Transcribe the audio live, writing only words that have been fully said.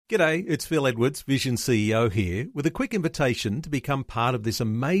G'day, it's Phil Edwards, Vision CEO here, with a quick invitation to become part of this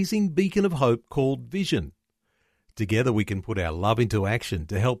amazing beacon of hope called Vision. Together we can put our love into action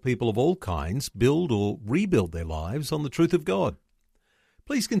to help people of all kinds build or rebuild their lives on the truth of God.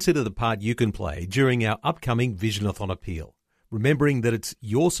 Please consider the part you can play during our upcoming Visionathon appeal, remembering that it's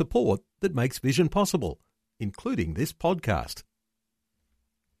your support that makes Vision possible, including this podcast.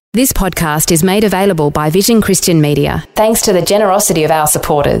 This podcast is made available by Vision Christian Media, thanks to the generosity of our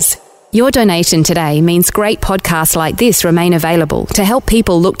supporters. Your donation today means great podcasts like this remain available to help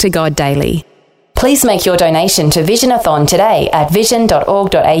people look to God daily. Please make your donation to Visionathon today at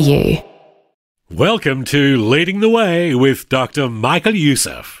vision.org.au. Welcome to Leading the Way with Dr. Michael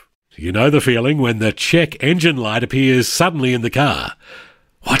Youssef. You know the feeling when the check engine light appears suddenly in the car.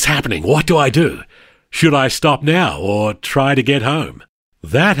 What's happening? What do I do? Should I stop now or try to get home?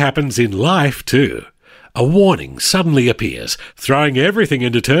 That happens in life too. A warning suddenly appears, throwing everything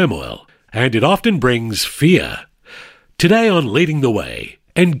into turmoil, and it often brings fear. Today on Leading the Way,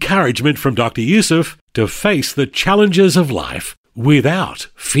 encouragement from Dr. Youssef to face the challenges of life without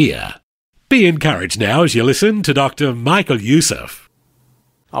fear. Be encouraged now as you listen to Dr. Michael Youssef.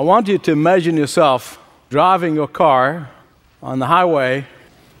 I want you to imagine yourself driving your car on the highway,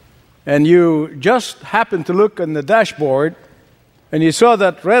 and you just happen to look on the dashboard, and you saw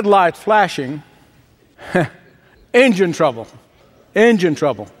that red light flashing. Engine trouble. Engine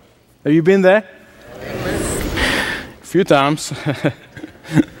trouble. Have you been there? A few times.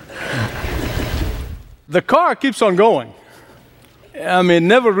 The car keeps on going. I mean, it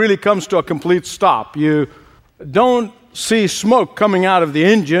never really comes to a complete stop. You don't see smoke coming out of the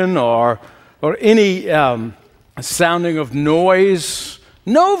engine or any sounding of noise.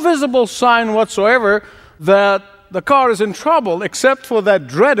 No visible sign whatsoever that the car is in trouble, except for that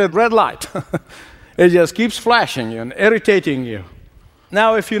dreaded red light. It just keeps flashing you and irritating you.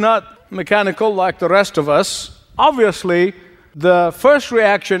 Now, if you're not mechanical like the rest of us, obviously, the first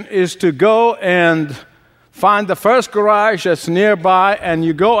reaction is to go and find the first garage that's nearby, and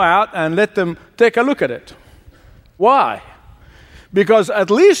you go out and let them take a look at it. Why? Because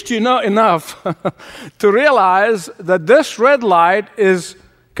at least you know enough to realize that this red light is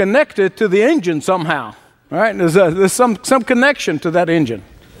connected to the engine somehow. Right? There's some connection to that engine.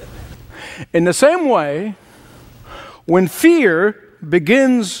 In the same way, when fear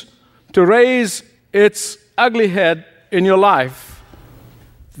begins to raise its ugly head in your life,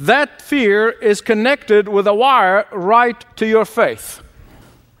 that fear is connected with a wire right to your faith.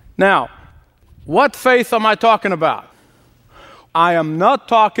 Now, what faith am I talking about? I am not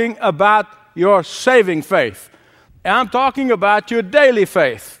talking about your saving faith. I'm talking about your daily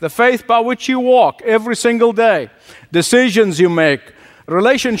faith, the faith by which you walk every single day, decisions you make,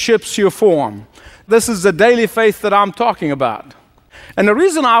 relationships you form. This is the daily faith that I'm talking about. And the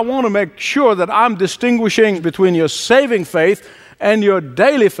reason I want to make sure that I'm distinguishing between your saving faith and your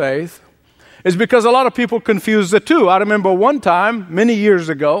daily faith is because a lot of people confuse the two. I remember one time, many years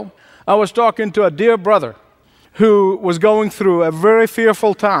ago, I was talking to a dear brother who was going through a very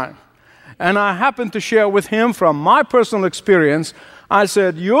fearful time. And I happened to share with him from my personal experience. I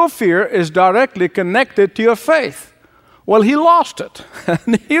said, your fear is directly connected to your faith. Well, he lost it.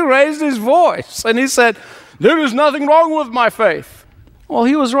 And he raised his voice and he said, there is nothing wrong with my faith. Well,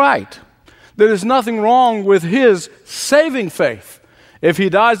 he was right. There is nothing wrong with his saving faith. If he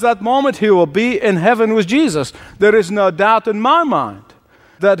dies that moment, he will be in heaven with Jesus. There is no doubt in my mind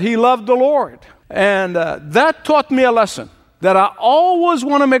that he loved the Lord. And that taught me a lesson. That I always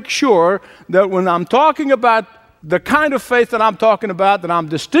want to make sure that when I'm talking about the kind of faith that I'm talking about, that I'm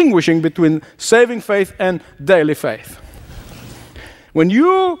distinguishing between saving faith and daily faith. When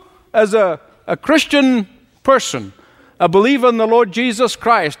you, as a Christian person, a believer in the Lord Jesus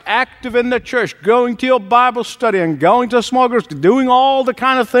Christ, active in the church, going to your Bible study and going to small groups, doing all the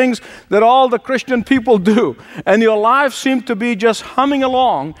kind of things that all the Christian people do, and your life seems to be just humming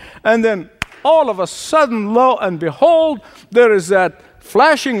along, and then all of a sudden, lo and behold, there is that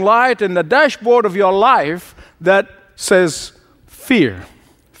flashing light in the dashboard of your life that says fear,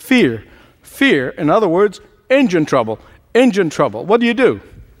 fear, fear. In other words, engine trouble, engine trouble. What do?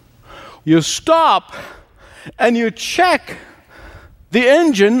 You stop and you check the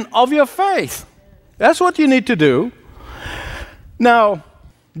engine of your faith. That's what you need to do. Now,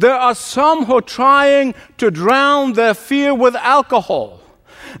 there are some who are trying to drown their fear with alcohol.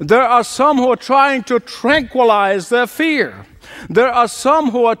 There are some who are trying to tranquilize their fear. There are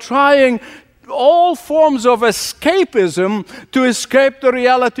some who are trying all forms of escapism to escape the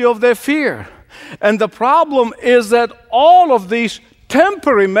reality of their fear. And the problem is that all of these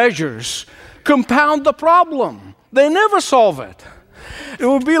temporary measures compound the problem. They never solve it. It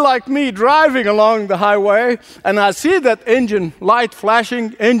would be like me driving along the highway, and I see that engine light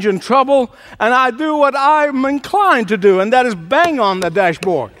flashing, engine trouble, and I do what I'm inclined to do, and that is bang on the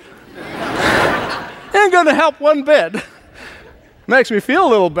dashboard. Ain't gonna help one bit. Makes me feel a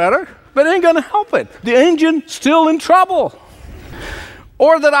little better, but ain't gonna help it. The engine still in trouble.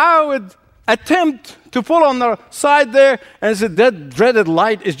 Or that I would attempt to pull on the side there and say, that dreaded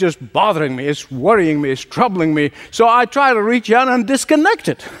light is just bothering me, it's worrying me, it's troubling me. So I try to reach out and disconnect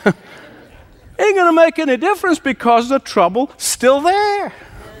it. Ain't gonna make any difference because the trouble's still there.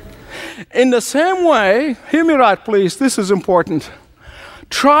 In the same way, hear me right please, this is important.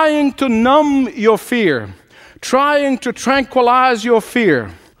 Trying to numb your fear, trying to tranquilize your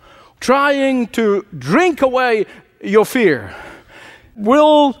fear, trying to drink away your fear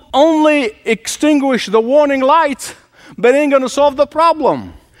will only extinguish the warning light, but ain't going to solve the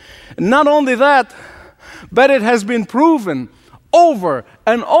problem. Not only that, but it has been proven over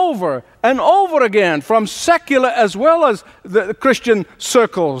and over and over again from secular as well as the Christian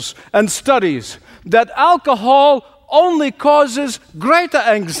circles and studies that alcohol only causes greater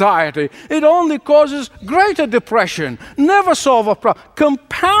anxiety. It only causes greater depression. Never solve a problem.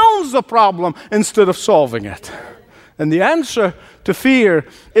 Compounds the problem instead of solving it. And the answer to fear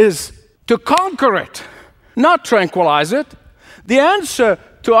is to conquer it, not tranquilize it. The answer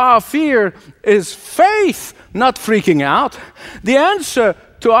to our fear is faith, not freaking out. The answer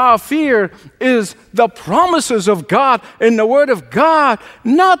to our fear is the promises of God in the Word of God,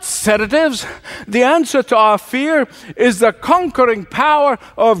 not sedatives. The answer to our fear is the conquering power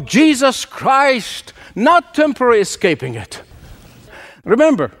of Jesus Christ, not temporary escaping it.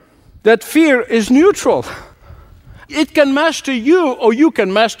 Remember that fear is neutral. It can master you or you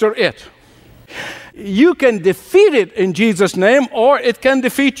can master it. You can defeat it in Jesus' name or it can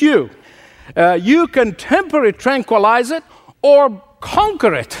defeat you. You can temporarily tranquilize it or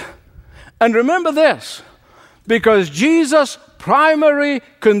conquer it. And remember this, because Jesus' primary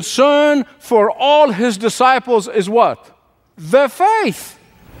concern for all his disciples is what? Their faith.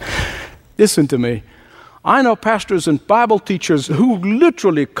 Listen to me. I know pastors and Bible teachers who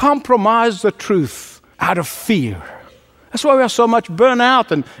literally compromise the truth out of fear. That's why we have so much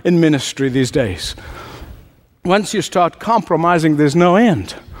burnout in ministry these days. Once you start compromising, there's no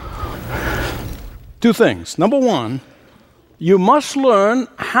end. Two things. Number one, you must learn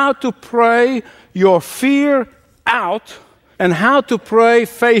how to pray your fear out and how to pray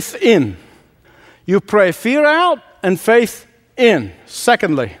faith in. You pray fear out and faith in.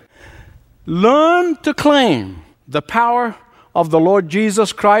 Secondly, learn to claim the power of the Lord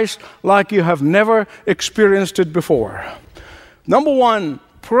Jesus Christ like you have never experienced it before. Number one,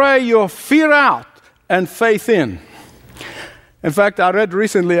 pray your fear out and faith in. In fact, I read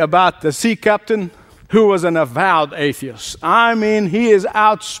recently about the sea captain who was an avowed atheist. I mean, he is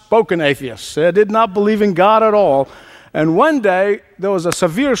outspoken atheist. He did not believe in God at all. And one day, there was a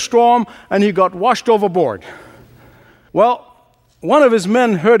severe storm, and he got washed overboard. Well, one of his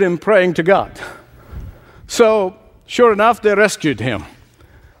men heard him praying to God. So, sure enough, they rescued him.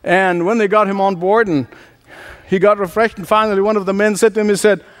 And when they got him on board, and he got refreshed, and finally one of the men said to him, he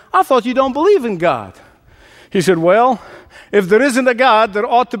said, "I thought you don't believe in God." He said, "Well, if there isn't a God, there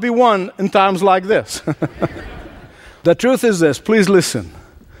ought to be one in times like this." The truth is this, please listen.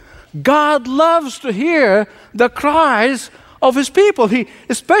 God loves to hear the cries of his people,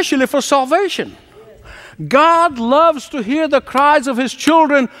 especially for salvation. God loves to hear the cries of his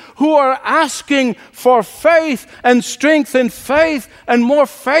children who are asking for faith and strength in faith and more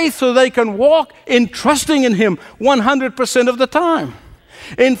faith so they can walk in trusting in him 100% of the time.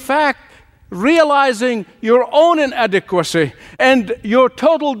 In fact, realizing your own inadequacy and your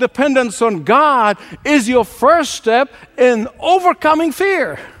total dependence on God is your first step in overcoming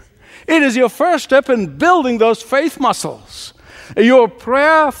fear. It is your first step in building those faith muscles. Your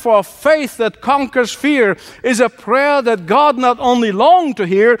prayer for faith that conquers fear is a prayer that God not only longs to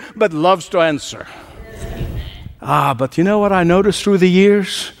hear, but loves to answer. But you know what I noticed through the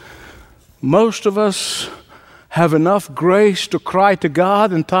years? Most of us have enough grace to cry to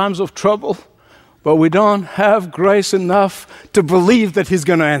God in times of trouble, but we don't have grace enough to believe that he's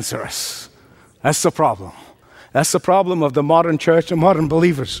going to answer us. That's the problem. That's the problem of the modern church and modern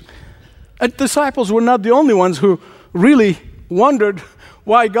believers. And disciples were not the only ones who really wondered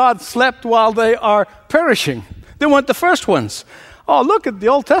why God slept while they are perishing. They weren't the first ones. Oh, look at the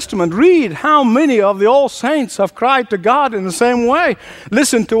Old Testament. Read how many of the old saints have cried to God in the same way.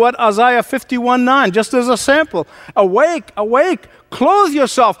 Listen to what Isaiah 51:9, just as a sample. Awake, awake, clothe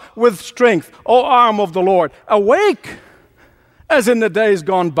yourself with strength, O arm of the Lord. Awake, as in the days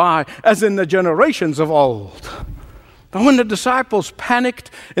gone by, as in the generations of old. But when the disciples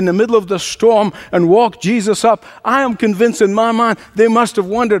panicked in the middle of the storm and walked Jesus up, I am convinced in my mind they must have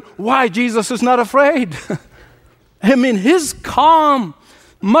wondered why Jesus is not afraid. I mean, his calm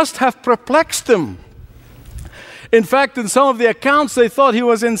must have perplexed them. In fact, in some of the accounts, they thought he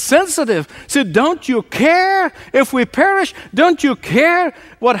was insensitive. Said, don't you care if we perish? Don't you care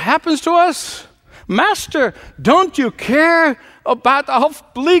what happens to us? Master, don't you care about our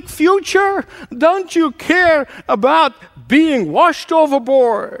bleak future? Don't you care about being washed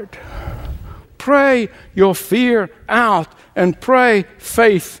overboard? Pray your fear out and pray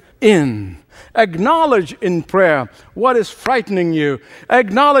faith in. Acknowledge in prayer what is frightening you.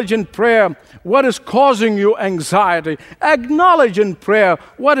 Acknowledge in prayer what is causing you anxiety. Acknowledge in prayer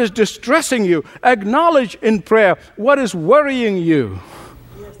what is distressing you. Acknowledge in prayer what is worrying you.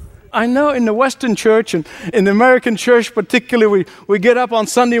 I know in the Western church and in the American church particularly, we get up on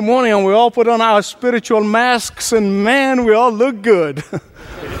Sunday morning and we all put on our spiritual masks and man, we all look good.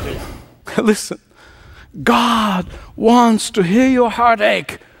 Listen, God wants to hear your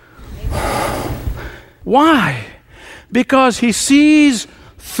heartache. Why? Because he sees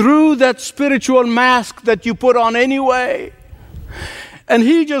through that spiritual mask that you put on anyway. And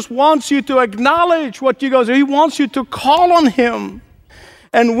he just wants you to acknowledge what you go through. He wants you to call on him.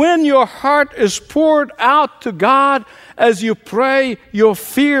 And when your heart is poured out to God as you pray your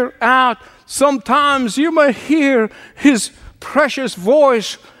fear out, sometimes you may hear his precious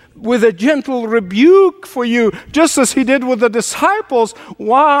voice with a gentle rebuke for you, just as he did with the disciples.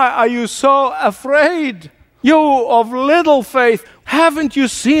 Why are you so afraid? You of little faith, haven't you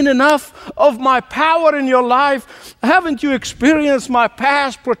seen enough of my power in your life? Haven't you experienced my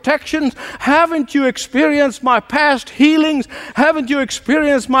past protections? Haven't you experienced my past healings? Haven't you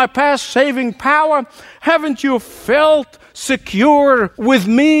experienced my past saving power? Haven't you felt secure with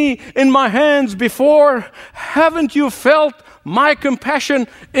me in my hands before? Haven't you felt my compassion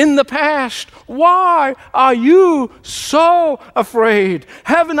in the past? Why are you so afraid?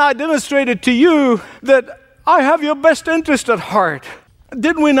 Haven't I demonstrated to you that I have your best interest at heart?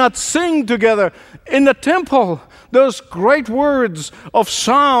 Did we not sing together in the temple those great words of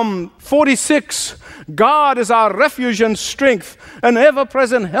Psalm 46? God is our refuge and strength, an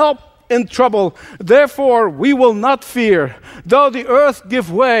ever-present help in trouble. Therefore we will not fear, though the earth give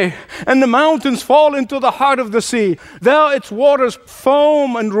way and the mountains fall into the heart of the sea, though its waters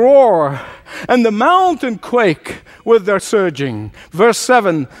foam and roar and the mountain quake with their surging. Verse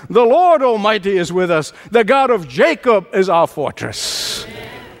 7, the Lord Almighty is with us. The God of Jacob is our fortress.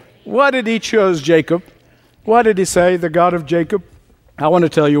 Why did he choose Jacob? Why did he say the God of Jacob? I want to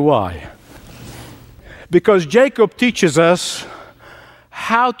tell you why. Because Jacob teaches us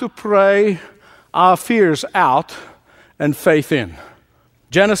how to pray our fears out and faith in.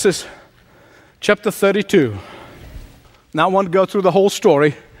 Genesis chapter 32. Now I want to go through the whole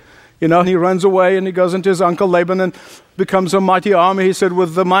story. You know, he runs away and he goes into his uncle Laban and becomes a mighty army. He said,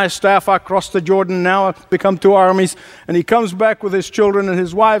 with my staff I crossed the Jordan, now I've become two armies. And he comes back with his children and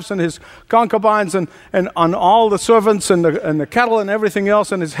his wives and his concubines and on all the servants and the cattle and everything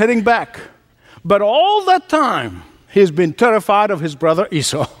else, and is heading back. But all that time, he's been terrified of his brother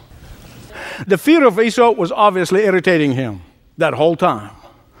Esau. The fear of Esau was obviously irritating him that whole time.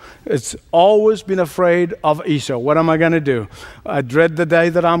 It's always been afraid of Esau. What am I going to do? I dread the day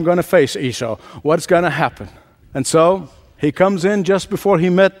that I'm going to face Esau. What's going to happen? And so he comes in just before he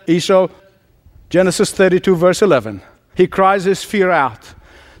met Esau. Genesis 32 verse 11. He cries his fear out.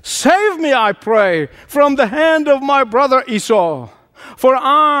 Save me, I pray, from the hand of my brother Esau. For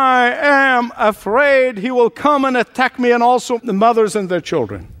I am afraid he will come and attack me and also the mothers and their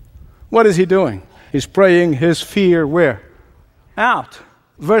children. What is he doing? He's praying his fear where? Out.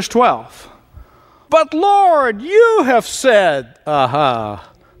 Verse 12. But Lord, you have said,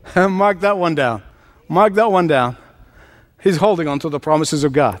 mark that one down. Mark that one down. He's holding on to the promises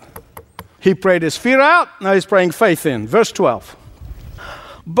of God. He prayed his fear out, now he's praying faith in. Verse 12.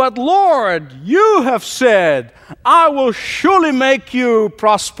 But Lord, you have said, I will surely make you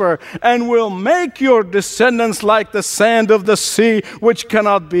prosper and will make your descendants like the sand of the sea, which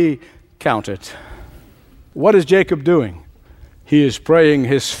cannot be counted. What is Jacob doing? He is praying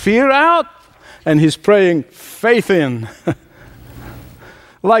his fear out and he's praying faith in.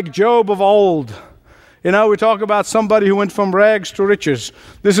 Like Job of old. You know, we talk about somebody who went from rags to riches.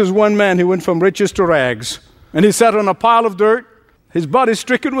 This is one man who went from riches to rags. And he sat on a pile of dirt. His body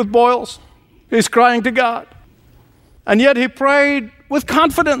stricken with boils. He's crying to God. And yet he prayed with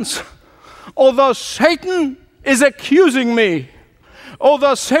confidence. Although Satan is accusing me,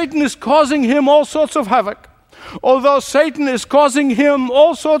 although Satan is causing him all sorts of havoc, although Satan is causing him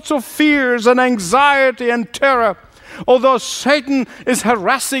all sorts of fears and anxiety and terror, although Satan is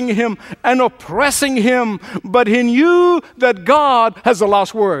harassing him and oppressing him, but he knew that God has the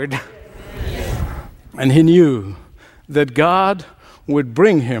last word. And he knew that God would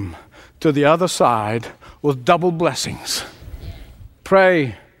bring him to the other side with double blessings.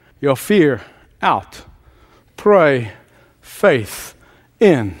 Pray your fear out. Pray faith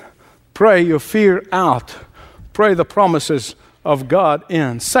in. Pray your fear out. Pray the promises of God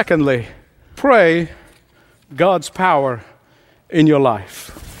in. Secondly, pray God's power in your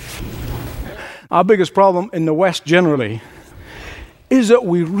life. Our biggest problem in the West generally is that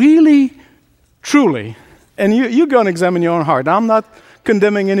we really, truly, and you go and examine your own heart. I'm not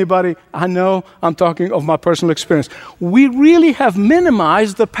condemning anybody. I know I'm talking of my personal experience. We really have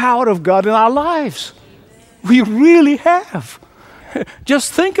minimized the power of God in our lives. We really have.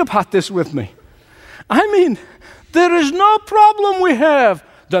 Just think about this with me. I mean, there is no problem we have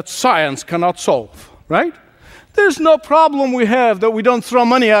that science cannot solve, right? There's no problem we have that we don't throw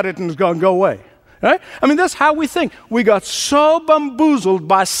money at it and it's going to go away, right? I mean, that's how we think. We got so bamboozled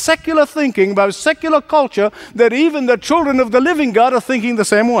by secular thinking, by secular culture, that even the children of the living God are thinking the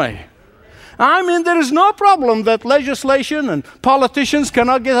same way. I mean, there is no problem that legislation and politicians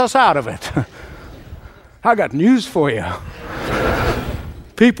cannot get us out of it. I got news for you.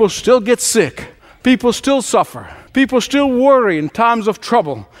 People still get sick. People still suffer. People still worry in times of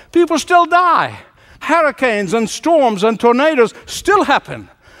trouble. People still die. Hurricanes and storms and tornadoes still happen.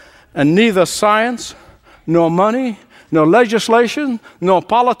 And neither science, nor money, nor legislation, nor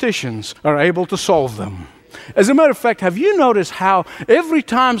politicians are able to solve them. As a matter of fact, have you noticed how every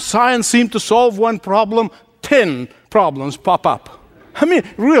time science seems to solve one problem, 10 problems pop up? I mean,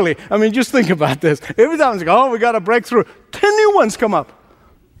 really, just think about this. Every time it's like, oh, we got a breakthrough, 10 new ones come up.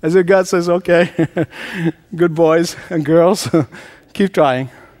 As if God says, okay, good boys and girls, keep trying.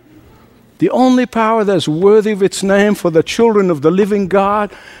 The only power that's worthy of its name for the children of the living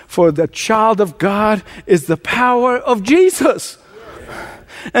God, for the child of God, is the power of Jesus.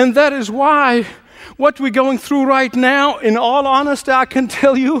 And that is why what we're going through right now, in all honesty, I can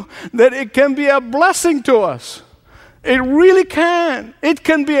tell you that it can be a blessing to us. It really can. It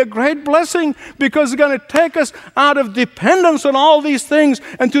can be a great blessing because it's going to take us out of dependence on all these things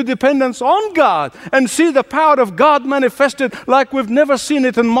and to dependence on God and see the power of God manifested like we've never seen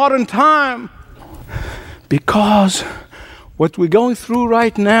it in modern time. Because what we're going through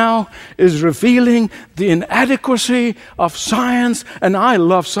right now is revealing the inadequacy of science, and I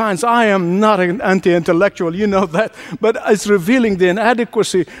love science. I am not an anti-intellectual, you know that, but it's revealing the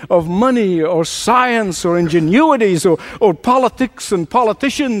inadequacy of money or science or ingenuities or politics and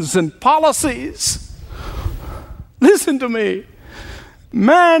politicians and policies. Listen to me.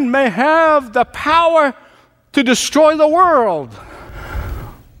 Man may have the power to destroy the world,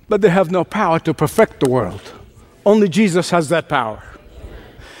 but they have no power to perfect the world. Only Jesus has that power.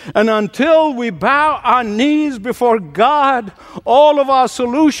 And until we bow our knees before God, all of our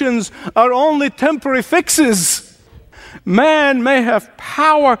solutions are only temporary fixes. Man may have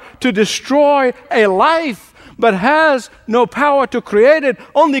power to destroy a life, but has no power to create it.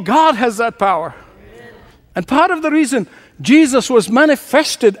 Only God has that power. And part of the reason Jesus was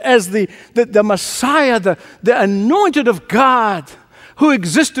manifested as the Messiah, the anointed of God, who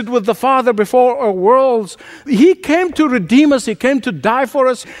existed with the Father before our worlds. He came to redeem us. He came to die for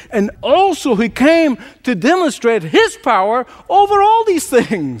us. And also He came to demonstrate His power over all these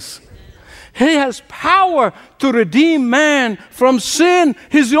things. He has power to redeem man from sin.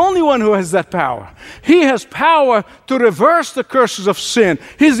 He's the only one who has that power. He has power to reverse the curses of sin.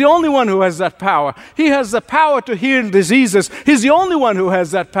 He's the only one who has that power. He has the power to heal diseases. He's the only one who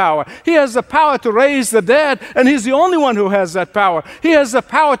has that power. He has the power to raise the dead, and He's the only one who has that power. He has the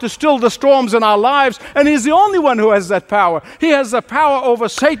power to still the storms in our lives, and He's the only one who has that power. He has the power over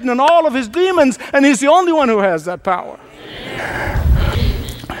Satan and all of his demons, and He's the only one who has that power.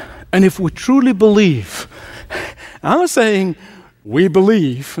 And if we truly believe, I'm not saying we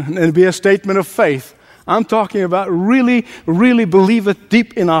believe and it'd be a statement of faith. I'm talking about really, really believe it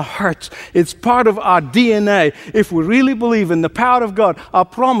deep in our hearts. It's part of our DNA. If we really believe in the power of God, I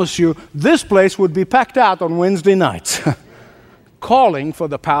promise you, this place would be packed out on Wednesday nights, calling for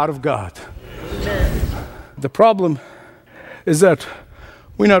the power of God. Amen. The problem is that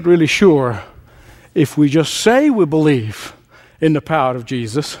we're not really sure if we just say we believe in the power of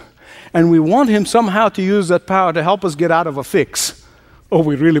Jesus, and we want Him somehow to use that power to help us get out of a fix, or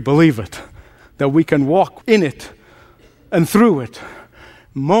we really believe it, that we can walk in it and through it,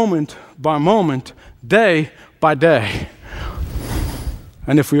 moment by moment, day by day.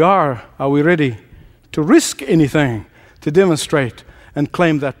 And if we are we ready to risk anything to demonstrate and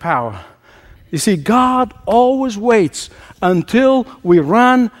claim that power? You see, God always waits until we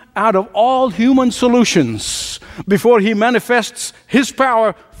run out of all human solutions before He manifests His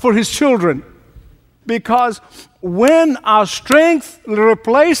power for His children. Because when our strength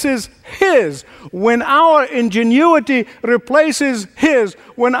replaces His, when our ingenuity replaces His,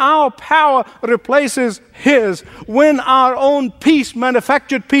 when our power replaces His, when our own peace,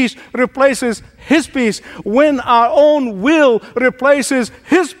 manufactured peace, replaces His peace, when our own will replaces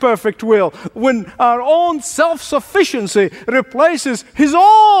His perfect will, when our own self-sufficiency replaces His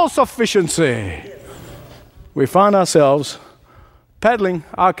all-sufficiency, we find ourselves paddling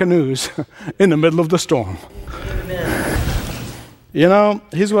our canoes in the middle of the storm. Amen. You know,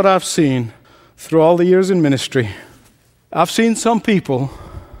 here's what I've seen through all the years in ministry. I've seen some people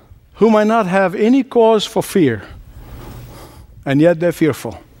who might not have any cause for fear, and yet they're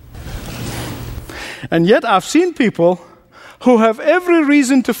fearful. And yet I've seen people who have every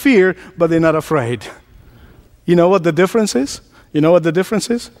reason to fear, but they're not afraid. You know what the difference is? You know what the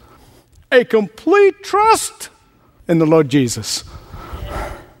difference is? A complete trust in the Lord Jesus.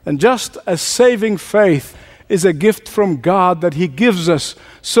 And just as saving faith is a gift from God that He gives us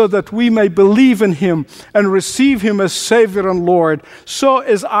so that we may believe in Him and receive Him as Savior and Lord, so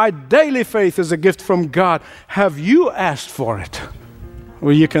is our daily faith is a gift from God. Have you asked for it?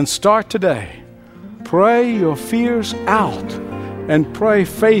 Well, you can start today. Pray your fears out and pray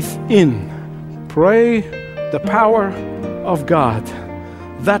faith in. Pray the power of God.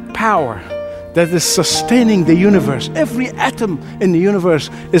 That power that is sustaining the universe. Every atom in the universe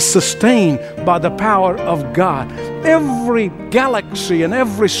is sustained by the power of God. Every galaxy and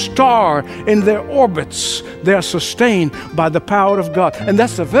every star in their orbits, they are sustained by the power of God. And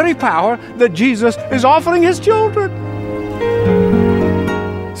that's the very power that Jesus is offering His children.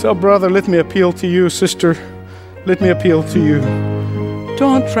 So, brother, let me appeal to you. Sister, let me appeal to you.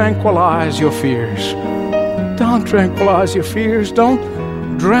 Don't tranquilize your fears. Don't tranquilize your fears. Don't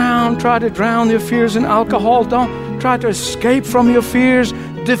try to drown your fears in alcohol. Don't try to escape from your fears.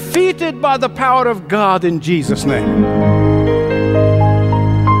 Defeated by the power of God in Jesus' name.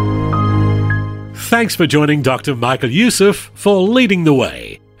 Thanks for joining Dr. Michael Youssef for Leading the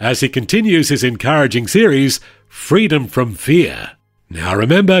Way as he continues his encouraging series, Freedom from Fear. Now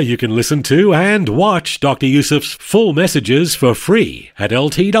remember, you can listen to and watch Dr. Youssef's full messages for free at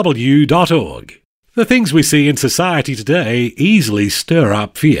ltw.org. The things we see in society today easily stir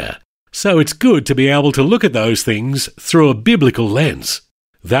up fear, so it's good to be able to look at those things through a biblical lens.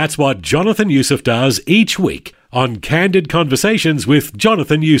 That's what Jonathan Youssef does each week on Candid Conversations with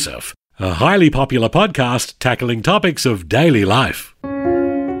Jonathan Youssef, a highly popular podcast tackling topics of daily life.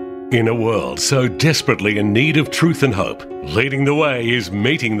 In a world so desperately in need of truth and hope, Leading the Way is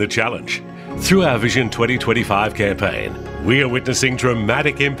meeting the challenge. Through our Vision 2025 campaign, we are witnessing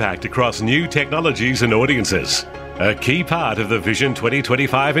dramatic impact across new technologies and audiences. A key part of the Vision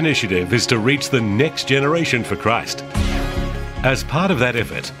 2025 initiative is to reach the next generation for Christ. As part of that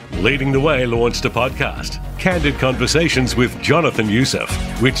effort, Leading the Way launched a podcast, Candid Conversations with Jonathan Youssef,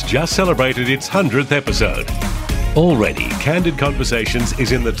 which just celebrated its 100th episode. Already, Candid Conversations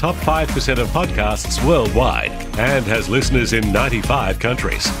is in the top 5% of podcasts worldwide and has listeners in 95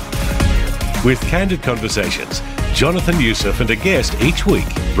 countries. With Candid Conversations, Jonathan Youssef and a guest each week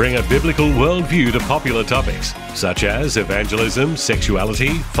bring a biblical worldview to popular topics such as evangelism,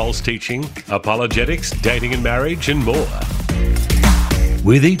 sexuality, false teaching, apologetics, dating and marriage, and more.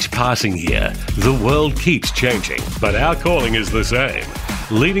 With each passing year, the world keeps changing, but our calling is the same.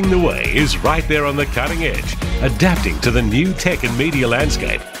 Leading the Way is right there on the cutting edge, adapting to the new tech and media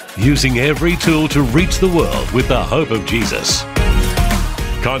landscape, using every tool to reach the world with the hope of Jesus.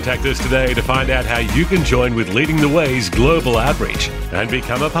 Contact us today to find out how you can join with Leading the Way's global outreach and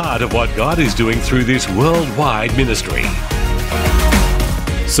become a part of what God is doing through this worldwide ministry.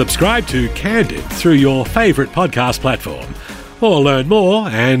 Subscribe to Candid through your favourite podcast platform, or learn more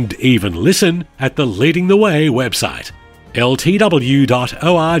and even listen at the Leading the Way website,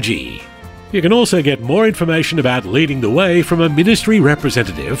 ltw.org. You can also get more information about Leading the Way from a ministry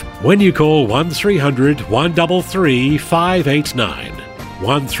representative when you call 1300 133 589.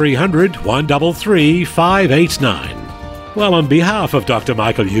 1300 133 589. Well, on behalf of Dr.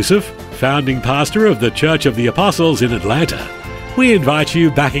 Michael Youssef, founding pastor of the Church of the Apostles in Atlanta, we invite you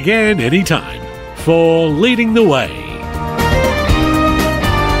back again anytime for Leading the Way.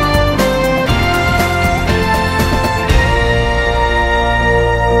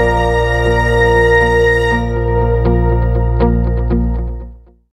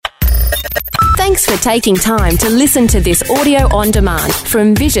 Thanks for taking time to listen to this audio on demand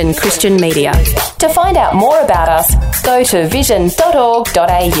from Vision Christian Media. To find out more about us, go to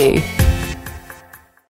vision.org.au.